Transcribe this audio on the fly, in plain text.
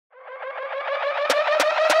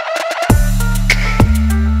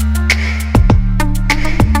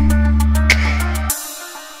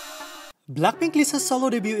BlackPink Lisa's solo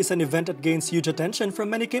debut is an event that gains huge attention from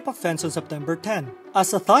many K-pop fans on September 10.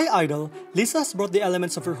 As a Thai idol, Lisa has brought the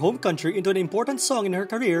elements of her home country into an important song in her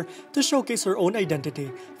career to showcase her own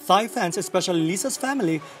identity. Thai fans, especially Lisa's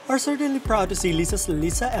family, are certainly proud to see Lisa's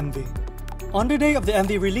LALISA MV. On the day of the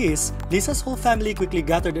MV release, Lisa's whole family quickly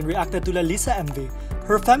gathered and reacted to LALISA MV.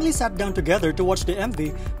 Her family sat down together to watch the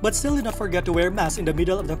MV, but still did not forget to wear masks in the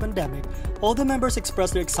middle of the pandemic. All the members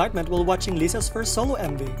expressed their excitement while watching Lisa's first solo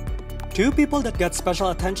MV. Two people that get special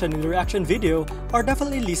attention in the reaction video are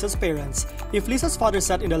definitely Lisa's parents. If Lisa's father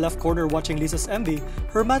sat in the left corner watching Lisa's MV,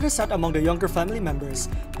 her mother sat among the younger family members.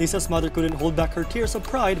 Lisa's mother couldn't hold back her tears of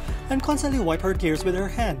pride and constantly wiped her tears with her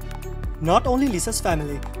hand. Not only Lisa's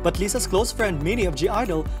family, but Lisa's close friend Minnie of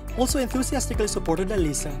G-Idol also enthusiastically supported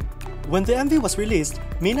LALISA. When the MV was released,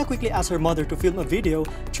 Mina quickly asked her mother to film a video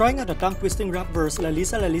trying out the tongue-twisting rap verse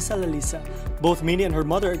LALISA LALISA LALISA. Both Minnie and her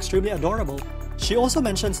mother are extremely adorable. She also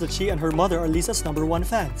mentions that she and her mother are Lisa's #1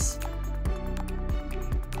 fans.